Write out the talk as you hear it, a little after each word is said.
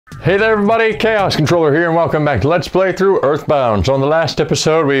Hey there everybody, Chaos Controller here and welcome back to Let's Play through Earthbound. So in the last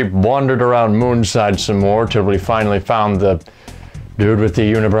episode we wandered around Moonside some more till we finally found the dude with the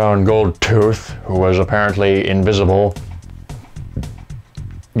unibrow and gold tooth, who was apparently invisible.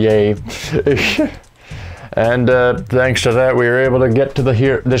 Yay. And thanks to that we were able to get to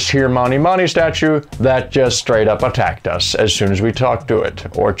this here Mani Mani statue that just straight up attacked us as soon as we talked to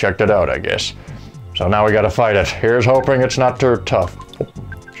it, or checked it out I guess. So now we gotta fight it. Here's hoping it's not too tough.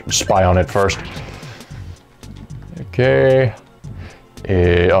 Spy on it first. Okay.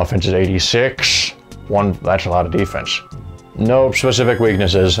 Offense is 86. That's a lot of defense. No specific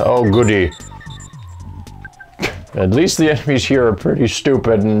weaknesses. Oh, goody. At least the enemies here are pretty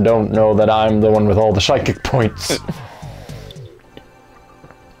stupid and don't know that I'm the one with all the psychic points.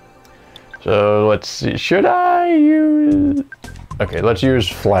 So, let's see. Should I use... Okay, let's use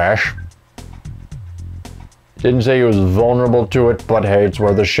Flash. Didn't say he was vulnerable to it, but hey, it's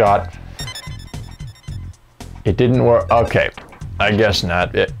worth a shot. It didn't work. Okay, I guess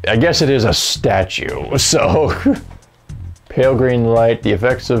not. I guess it is a statue, so... Pale green light, the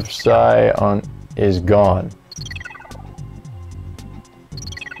effects of Psi on is gone.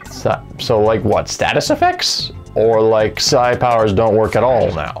 So like what, status effects? Or like Psi powers don't work at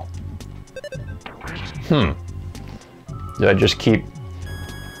all now? Did I just keep...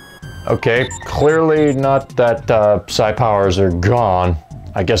 Okay, clearly not that Psi powers are gone.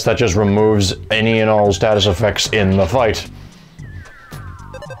 I guess that just removes any and all status effects in the fight.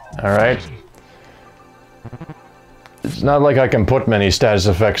 Alright. It's not like I can put many status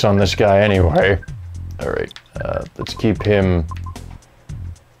effects on this guy anyway. Alright, let's keep him...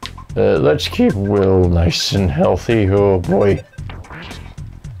 let's keep Will nice and healthy, oh boy.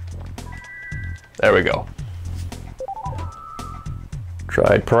 There we go.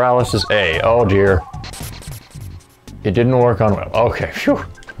 Tried paralysis A. Oh dear. It didn't work on Will. Okay, phew.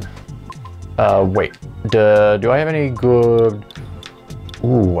 Wait. Do I have any good...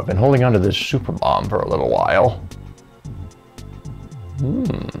 Ooh, I've been holding on to this super bomb for a little while.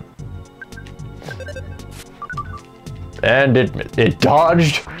 And it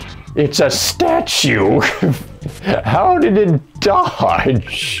dodged? It's a statue! How did it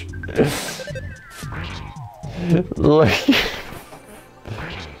dodge? Like...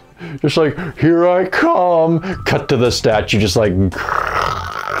 Just like, here I come! Cut to the statue, just like...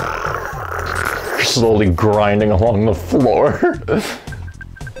 slowly grinding along the floor.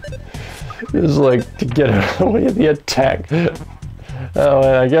 It's like, to get out of the way of the attack. Oh,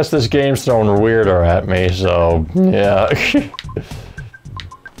 and I guess this game's throwing weirder at me, so, yeah.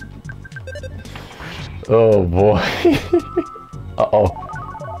 Oh boy. Uh-oh.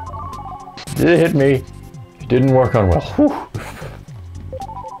 It hit me. It didn't work on Will. Whew.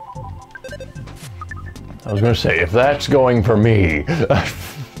 I was gonna say, if that's going for me...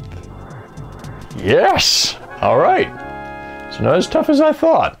 Yes! Alright. It's not as tough as I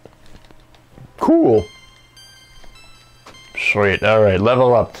thought. Cool. Sweet. Alright,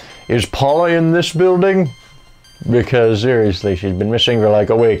 level up. Is Paula in this building? Because, seriously, she's been missing for like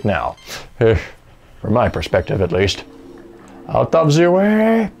a week now. From my perspective, at least. Out of the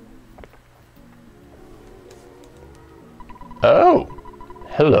way! Oh!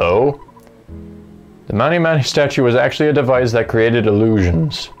 Hello. The Mani Mani statue was actually a device that created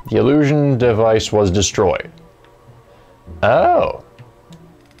illusions. The illusion device was destroyed. Oh.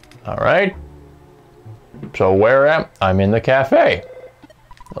 Alright. So where am I? I'm in the cafe.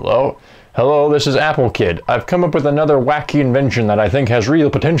 Hello? Hello, this is Apple Kid. I've come up with another wacky invention that I think has real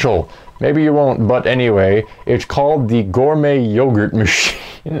potential. Maybe you won't, but anyway, it's called the Gourmet Yogurt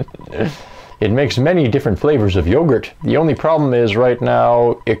Machine. It makes many different flavors of yogurt. The only problem is right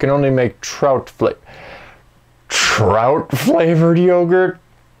now it can only make trout flavored yogurt?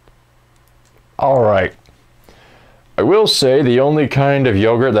 Alright. I will say the only kind of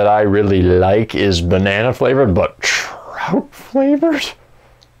yogurt that I really like is banana flavored, but trout flavored?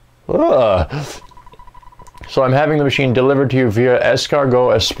 Ugh. So I'm having the machine delivered to you via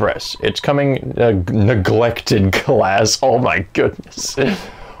Escargot Express. It's coming neglected glass. Oh my goodness.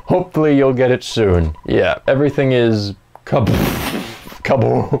 Hopefully you'll get it soon. Yeah, everything is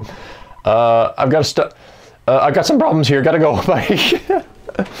kaboom. I've got some problems here. Gotta go. Bye.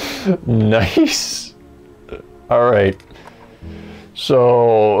 Nice. All right.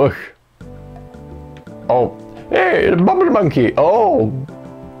 So. Oh, hey, the bubble monkey. Oh.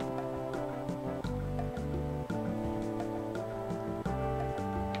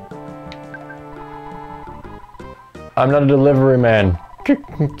 I'm not a delivery man.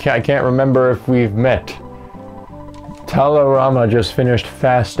 I can't remember if we've met. Talarama just finished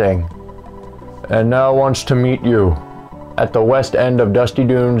fasting and now wants to meet you. at the west end of Dusty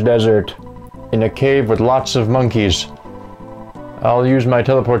Dunes Desert, in a cave with lots of monkeys. I'll use my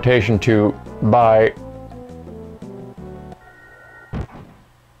teleportation to buy.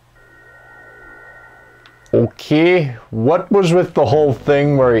 Okay, what was with the whole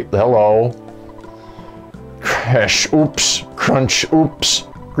thing where he... Hello. Crash, oops, crunch, oops.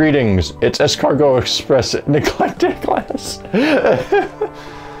 Greetings, it's Escargot Express Neglected Class.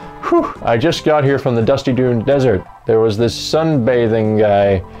 Whew, I just got here from the Dusty Dune Desert. There was this sunbathing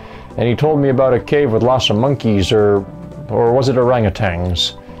guy, and he told me about a cave with lots of monkeys, or was it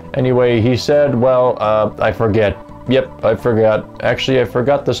orangutans? Anyway, he said, well, I forget. Yep, I forgot. Actually, I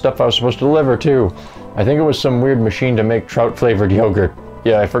forgot the stuff I was supposed to deliver, too. I think it was some weird machine to make trout-flavored yogurt.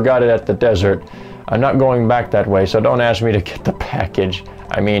 Yeah, I forgot it at the desert. I'm not going back that way, so don't ask me to get the package.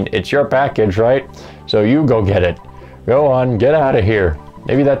 I mean, it's your package, right? So you go get it. Go on, get out of here.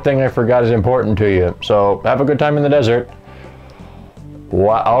 Maybe that thing I forgot is important to you. So have a good time in the desert.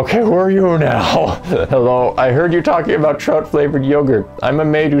 Wow, okay, who are you now? Hello, I heard you talking about trout-flavored yogurt. I'm a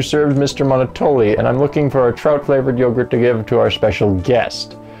maid who serves Mr. Monotoli, and I'm looking for a trout-flavored yogurt to give to our special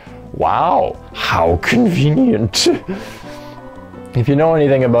guest. Wow, how convenient. If you know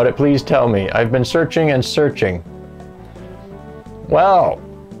anything about it, please tell me. I've been searching and searching. Well,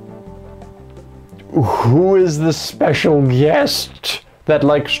 who is the special guest that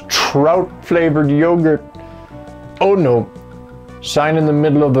likes trout-flavored yogurt? Oh no, sign in the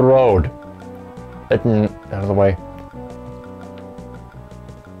middle of the road. Out of the way.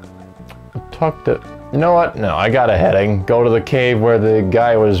 Talk to... You know what? No, I got a heading. Go to the cave where the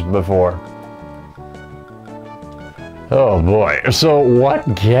guy was before. Oh boy. So what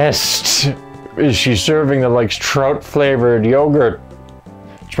guest is she serving that likes trout-flavored yogurt?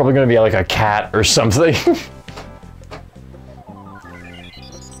 It's probably going to be like a cat or something.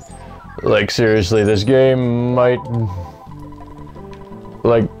 Like, seriously, this game might...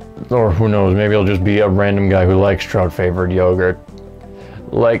 Like, or who knows, maybe it'll just be a random guy who likes trout-flavored yogurt.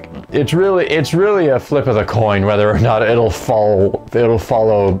 Like, it's really a flip of the coin whether or not it'll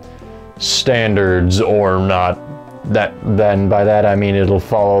follow standards or not. Then by that I mean it'll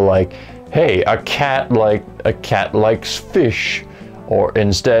follow, like, hey, a cat likes fish, or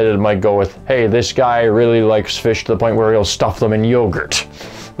instead it might go with, hey, this guy really likes fish to the point where he'll stuff them in yogurt.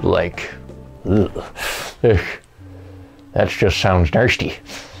 Like, ugh. That just sounds nasty.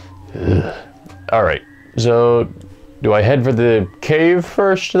 All right, so do I head for the cave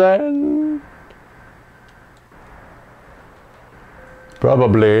first then?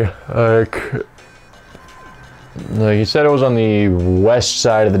 Probably. Like, he said it was on the west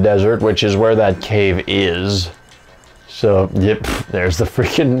side of the desert, which is where that cave is. So, yep, there's the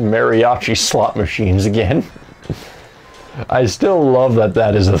freaking mariachi slot machines again. I still love that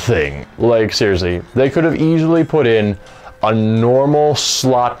that is a thing. Like, seriously, they could have easily put in a normal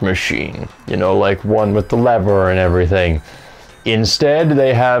slot machine, you know, like one with the lever and everything. Instead,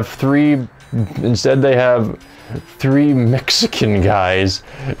 they have three Mexican guys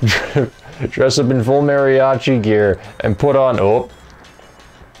dress up in full mariachi gear and put on,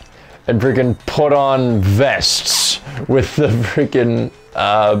 freaking put on vests with the freaking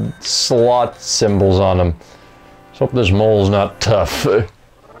slot symbols on them. Let's hope this mole's not tough.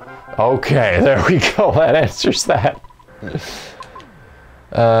 Okay, there we go, that answers that.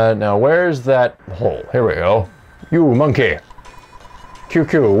 Now where's that hole? Here we go. You monkey.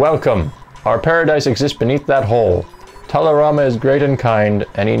 QQ, welcome. Our paradise exists beneath that hole. Talarama is great and kind,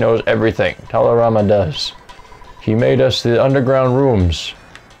 and he knows everything. Talarama does. He made us the underground rooms.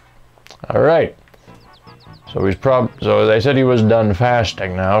 Alright. So so they said he was done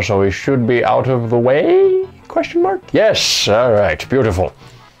fasting now, so he should be out of the way? Question mark? Yes, alright, beautiful.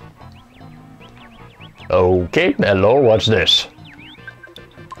 Okay, hello, what's this?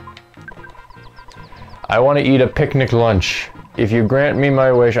 I want to eat a picnic lunch. If you grant me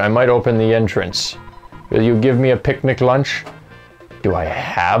my wish, I might open the entrance. Will you give me a picnic lunch? Do I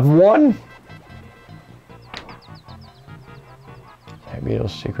have one? Maybe a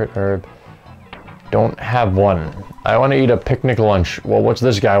secret herb. Don't have one. I want to eat a picnic lunch. Well, what's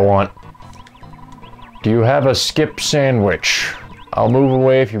this guy want? Do you have a skip sandwich? I'll move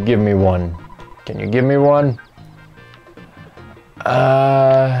away if you give me one. Can you give me one?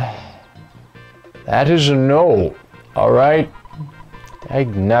 That is a no. Alright.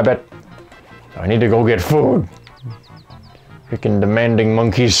 Nabbit. I need to go get food. Freaking demanding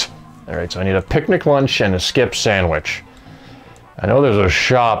monkeys. Alright, so I need a picnic lunch and a skip sandwich. I know there's a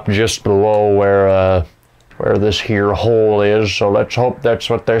shop just below where this here hole is, so let's hope that's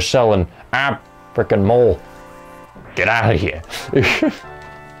what they're selling. Ah, frickin' mole. Get out of here.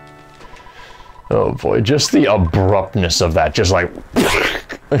 Oh boy, just the abruptness of that, just like,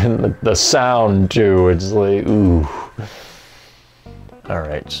 and the sound too, it's like, ooh.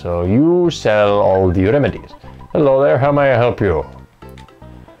 Alright, so you sell all the remedies. Hello there, how may I help you?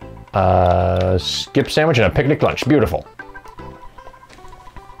 Skip sandwich and a picnic lunch, beautiful.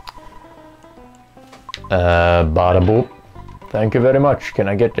 Bada boop. Thank you very much. Can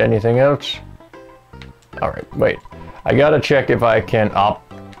I get anything else? Alright, wait. I gotta check if I can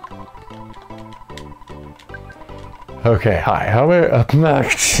Okay, hi. How may I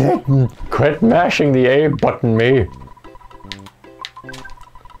quit mashing the A button, me.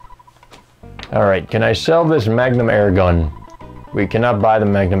 Alright, can I sell this Magnum air gun? We cannot buy the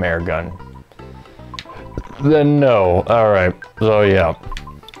Magnum air gun. Then no. Alright, so yeah.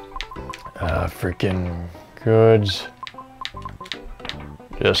 Freaking goods.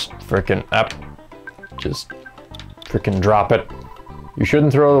 Just freaking up. Just freaking drop it. You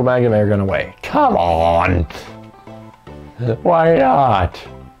shouldn't throw the Magnum air gun away. Come on! Why not?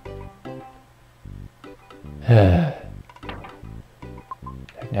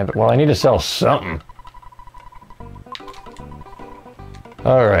 Well, I need to sell something.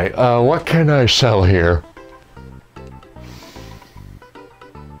 Alright, what can I sell here?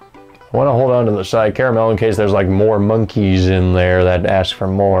 I want to hold on to the side caramel in case there's like more monkeys in there that ask for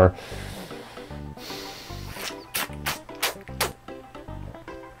more.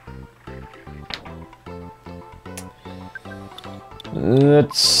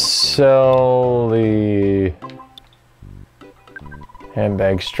 Let's sell the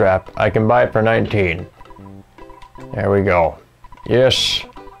handbag strap. I can buy it for 19. There we go. Yes.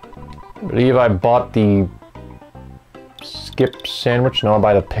 I believe I bought the skip sandwich. No, I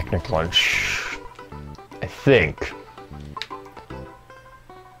buy the picnic lunch. I think.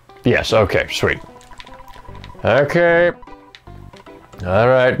 Yes, okay, sweet. Okay.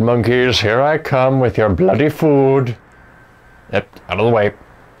 Alright, monkeys, here I come with your bloody food. Yep, out of the way.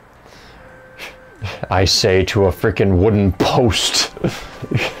 I say to a freaking wooden post.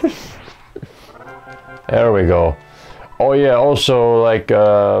 There we go. Oh yeah, also, like,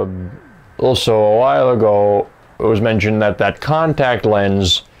 also a while ago, it was mentioned that that contact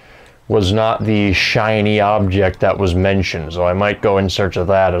lens was not the shiny object that was mentioned, so I might go in search of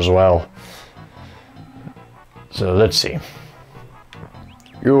that as well. So let's see.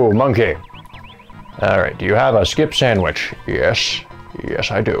 You, monkey. Alright, do you have a skip sandwich? Yes.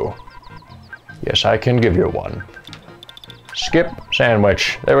 Yes, I do. Yes, I can give you one. Skip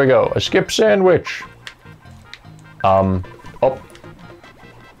sandwich. There we go. A skip sandwich. Oh.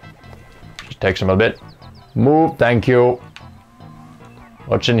 Just takes him a bit. Move, thank you.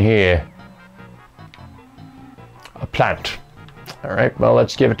 What's in here? A plant. Alright, well,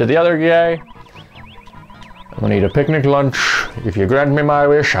 let's give it to the other guy. I'm gonna eat a picnic lunch. If you grant me my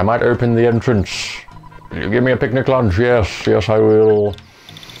wish, I might open the entrance. Will you give me a picnic lunch? Yes, yes, I will.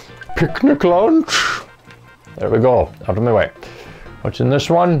 Picnic lunch. There we go. Out of my way. What's in this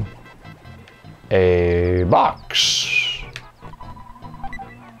one? A box.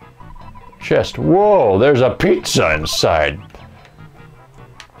 Chest. Whoa, there's a pizza inside.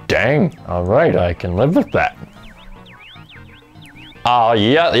 Dang. All right, I can live with that. Ah,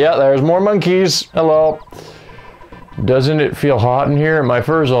 yeah, there's more monkeys. Hello. Doesn't it feel hot in here? My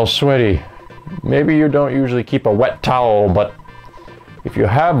fur's all sweaty. Maybe you don't usually keep a wet towel, but if you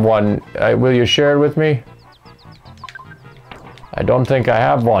have one, will you share it with me? I don't think I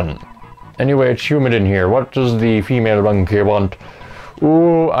have one. Anyway, it's humid in here. What does the female monkey want?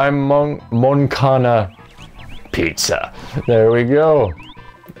 Ooh, I'm Moncana pizza. There we go.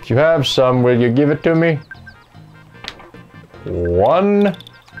 If you have some, will you give it to me? One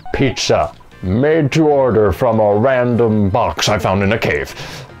pizza. Made to order from a random box I found in a cave.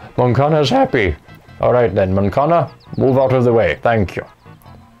 Moncana's happy. Alright then, Moncana, move out of the way. Thank you.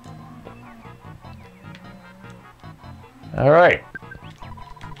 Alright.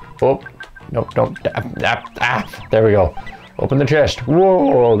 Oh, nope. There we go. Open the chest.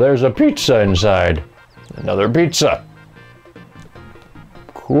 Whoa, there's a pizza inside. Another pizza.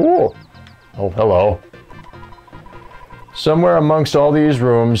 Cool. Oh, hello. Somewhere amongst all these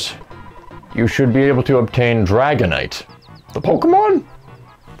rooms, you should be able to obtain Dragonite. The Pokemon?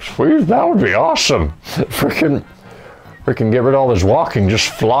 Sweet, that would be awesome. Freaking get rid of all this walking, just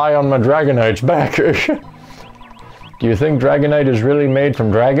fly on my Dragonite's back. Do you think Dragonite is really made from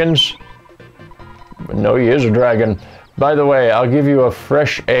dragons? No, he is a dragon. By the way, I'll give you a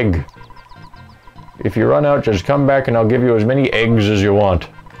fresh egg. If you run out, just come back and I'll give you as many eggs as you want.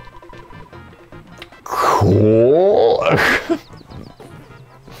 Cool.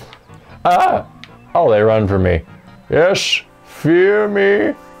 Ah! Oh, they run for me. Yes, fear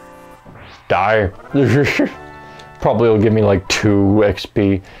me. Die. Probably will give me like 2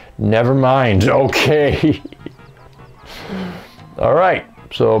 XP. Never mind. Okay. Alright,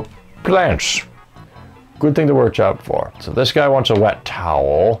 so plants. Good thing to watch out for. So this guy wants a wet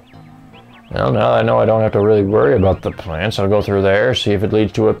towel. Well, now I know I don't have to really worry about the plants. I'll go through there, see if it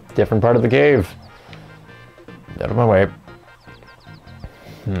leads to a different part of the cave. Out of my way.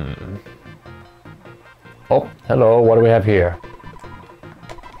 Oh, hello, what do we have here?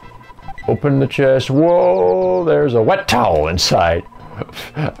 Open the chest. Whoa, there's a wet towel inside.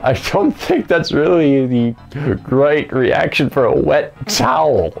 I don't think that's really the right reaction for a wet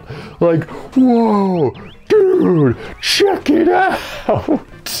towel. Like, whoa, dude, check it out.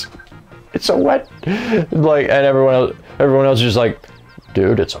 It's a wet, like, and everyone else is just like,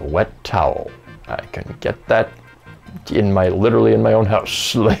 dude, it's a wet towel. I can get that literally in my own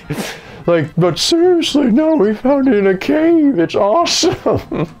house. Like, but seriously, no, we found it in a cave. It's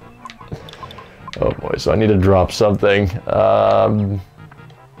awesome. Oh boy, so I need to drop something.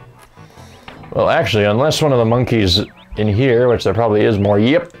 Well, actually, unless one of the monkeys in here, which there probably is more,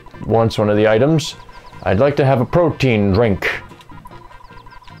 yep, wants one of the items, I'd like to have a protein drink.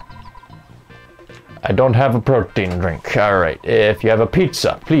 I don't have a protein drink. Alright, if you have a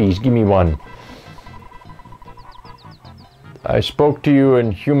pizza, please give me one. I spoke to you in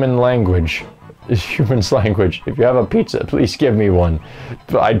human language. Human's language. If you have a pizza, please give me one.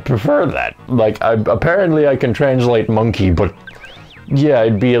 I'd prefer that. Like, apparently I can translate monkey, but yeah,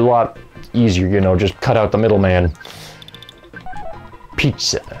 it'd be a lot easier, you know, just cut out the middleman.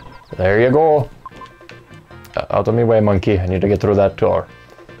 Pizza. There you go. Out of my way, monkey. I need to get through that door.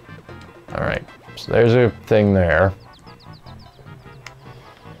 Alright, so there's a thing there.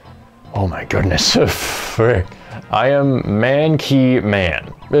 Oh my goodness. I am man-key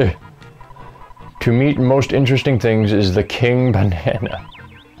man. To meet most interesting things is the king banana.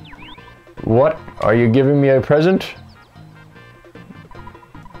 What? Are you giving me a present?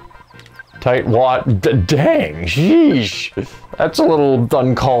 Tight what? Dang, sheesh. That's a little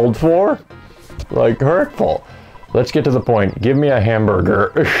uncalled for. Like, hurtful. Let's get to the point. Give me a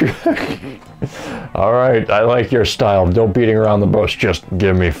hamburger. Alright, I like your style. No beating around the bush. Just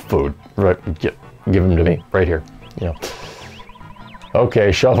give me food. Right, give them to me. Right here. You know.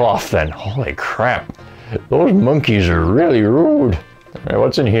 Okay, shove off then. Holy crap. Those monkeys are really rude. Alright,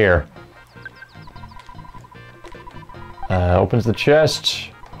 what's in here? Opens the chest.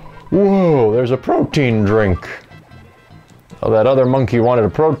 Whoa, there's a protein drink. Oh, that other monkey wanted a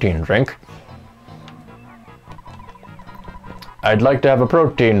protein drink. I'd like to have a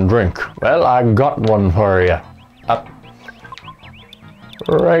protein drink. Well, I got one for you. Up.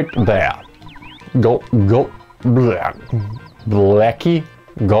 Right there. Gulp, gulp, black. Blackie?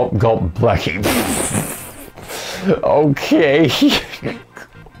 Gulp, gulp, blackie. Okay.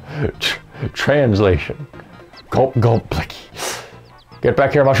 Translation. Gulp, gulp, blackie. Get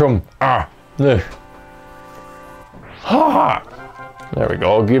back here, mushroom. Ah. Ha! There we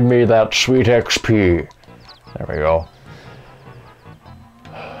go. Give me that sweet XP. There we go.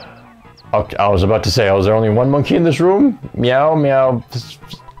 Okay, I was about to say, is there only one monkey in this room? Meow, meow.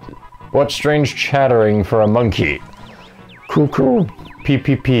 What strange chattering for a monkey? Cuckoo,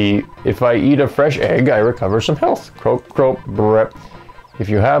 PPP. If I eat a fresh egg, I recover some health. Croak, croak, brep. If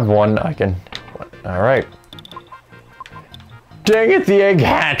you have one, I can... Alright. Dang it, the egg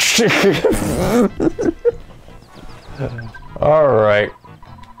hatched! Alright.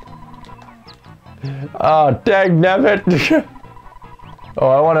 Oh, dagnabbit! Oh,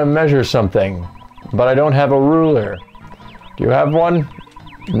 I want to measure something, but I don't have a ruler. Do you have one?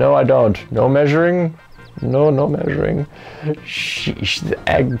 No, I don't. No measuring? No, no measuring. Sheesh, the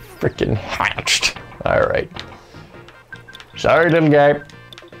egg frickin' hatched. Alright. Sorry, little guy.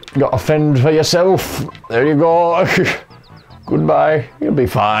 Gotta fend for yourself. There you go. Goodbye. You'll be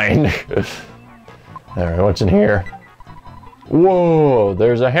fine. Alright, what's in here? Whoa,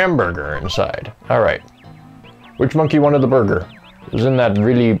 there's a hamburger inside. Alright. Which monkey wanted the burger? It was in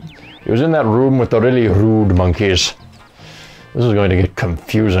that room with the really rude monkeys. This is going to get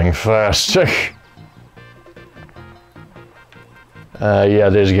confusing fast. Yeah,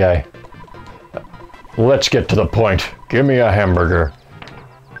 this guy. Let's get to the point. Give me a hamburger.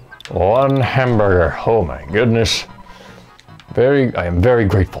 One hamburger. Oh my goodness. I am very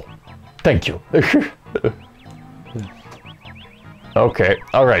grateful. Thank you. Okay,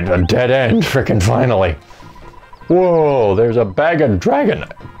 alright, a dead end, frickin' finally. Whoa, there's a bag of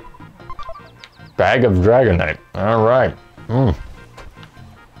dragonite. Bag of dragonite. Alright.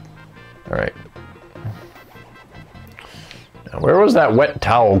 Alright. Now, where was that wet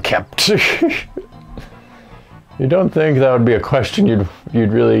towel kept? You don't think that would be a question you'd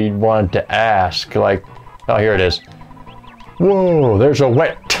you'd really want to ask. Like, oh, here it is. Whoa, there's a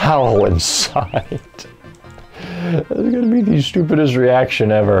wet towel inside. That's gonna be the stupidest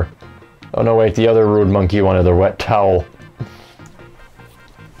reaction ever. Oh no, wait, the other rude monkey wanted the wet towel.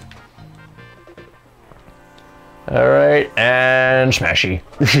 Alright, and smashy.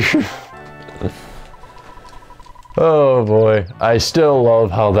 Oh boy, I still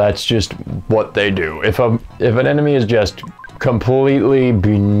love how that's just what they do. If an enemy is just completely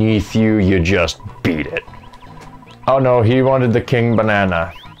beneath you, you just beat it. Oh no, he wanted the king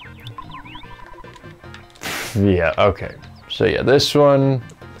banana. Yeah, okay. So yeah, this one,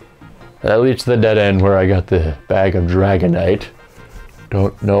 that leads to the dead end where I got the bag of dragonite.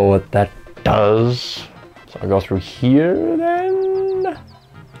 Don't know what that does. So I'll go through here then?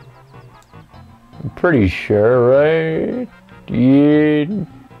 I'm pretty sure, right? Yeah.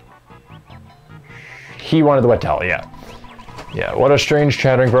 He wanted the wet towel, yeah. Yeah, what a strange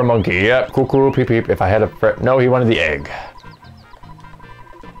chattering for a monkey. Yep, cuckoo, peep peep. If I had a no, he wanted the egg.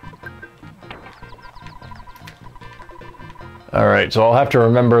 Alright, so I'll have to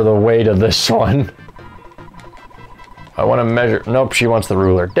remember the weight of this one. I want to measure. Nope, she wants the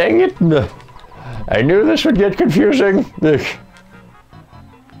ruler. Dang it! I knew this would get confusing.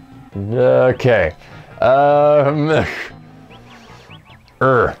 Okay.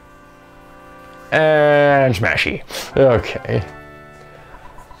 And smashy. Okay.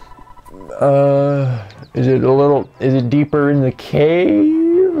 Is it deeper in the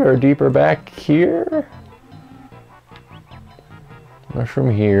cave or deeper back here?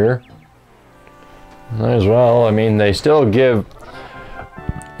 Mushroom here. Might as well. I mean, they still give,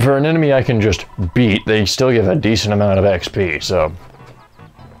 for an enemy I can just beat, they still give a decent amount of XP, so.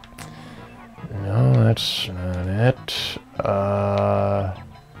 No, that's not it.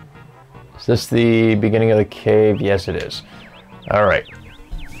 Is this the beginning of the cave? Yes, it is. Alright.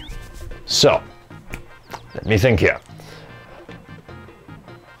 So, let me think here.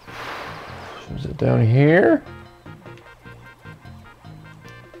 Is it down here?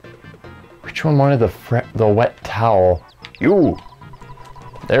 Which one wanted the wet towel? You!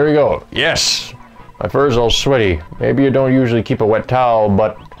 There we go. Yes! My fur's all sweaty. Maybe you don't usually keep a wet towel,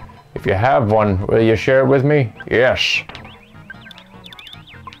 but if you have one, will you share it with me? Yes.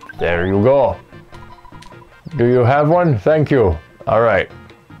 There you go. Do you have one? Thank you. Alright.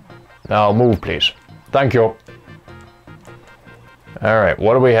 Now move, please. Thank you. Alright,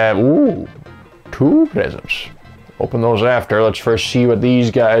 what do we have? Ooh, 2 presents. Open those after. Let's first see what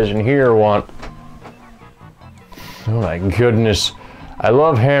these guys in here want. Oh my goodness. I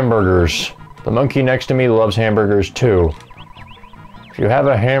love hamburgers. The monkey next to me loves hamburgers too. If you have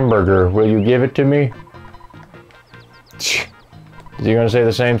a hamburger, will you give it to me? Is he gonna say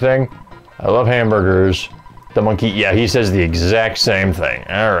the same thing? I love hamburgers. The monkey, yeah, he says the exact same thing.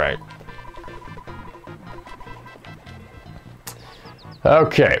 Alright.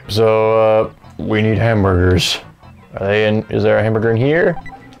 Okay, so we need hamburgers. Are they in? Is there a hamburger in here?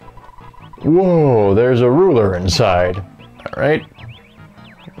 Whoa, there's a ruler inside. Alright.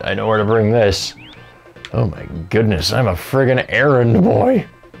 I know where to bring this. Oh my goodness, I'm a friggin' errand boy.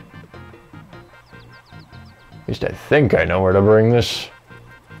 At least I think I know where to bring this.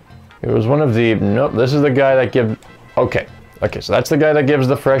 It was one of the... Nope, this is the guy that gives... Okay, so that's the guy that gives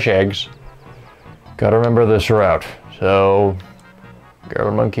the fresh eggs. Gotta remember this route. So...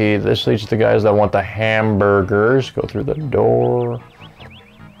 Garden monkey, this leads to the guys that want the hamburgers. Go through the door.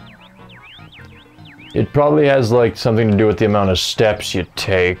 It probably has like something to do with the amount of steps you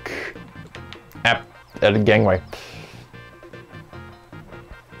take. At a gangway.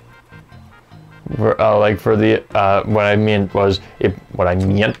 Like for the what I meant was what I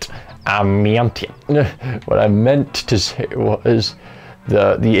meant to say was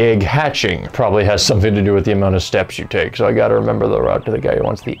the egg hatching probably has something to do with the amount of steps you take. So I gotta remember the route to the guy who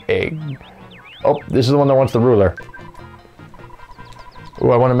wants the egg. Oh, this is the one that wants the ruler. Oh,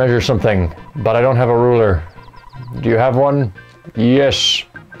 I want to measure something, but I don't have a ruler. Do you have one? Yes.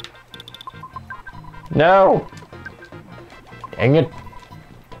 No. Dang it.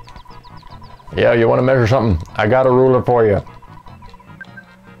 Yeah, you want to measure something? I got a ruler for you.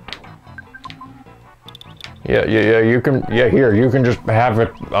 Yeah, you can, here, you can just have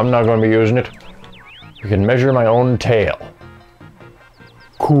it. I'm not going to be using it. You can measure my own tail.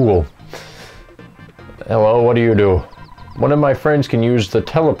 Cool. Hello, what do you do? One of my friends can use the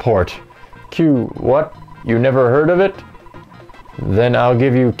teleport. Q, what? You never heard of it? Then I'll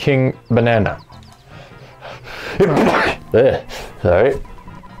give you King Banana. Sorry.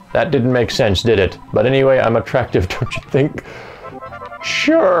 That didn't make sense, did it? But anyway, I'm attractive, don't you think?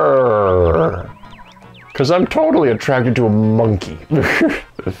 Sure. Because I'm totally attracted to a monkey.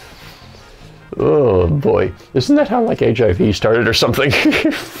 Oh boy. Isn't that how like HIV started or something?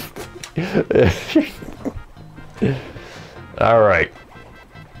 Alright.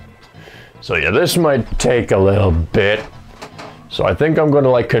 So yeah, this might take a little bit. So I think I'm going to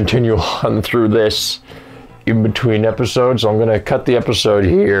like continue on through this in between episodes. So I'm going to cut the episode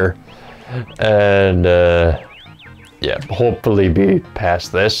here. And yeah, hopefully be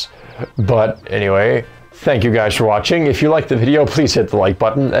past this. But anyway, thank you guys for watching. If you liked the video, please hit the like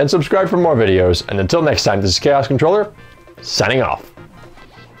button and subscribe for more videos. And until next time, this is Chaos Controller, signing off.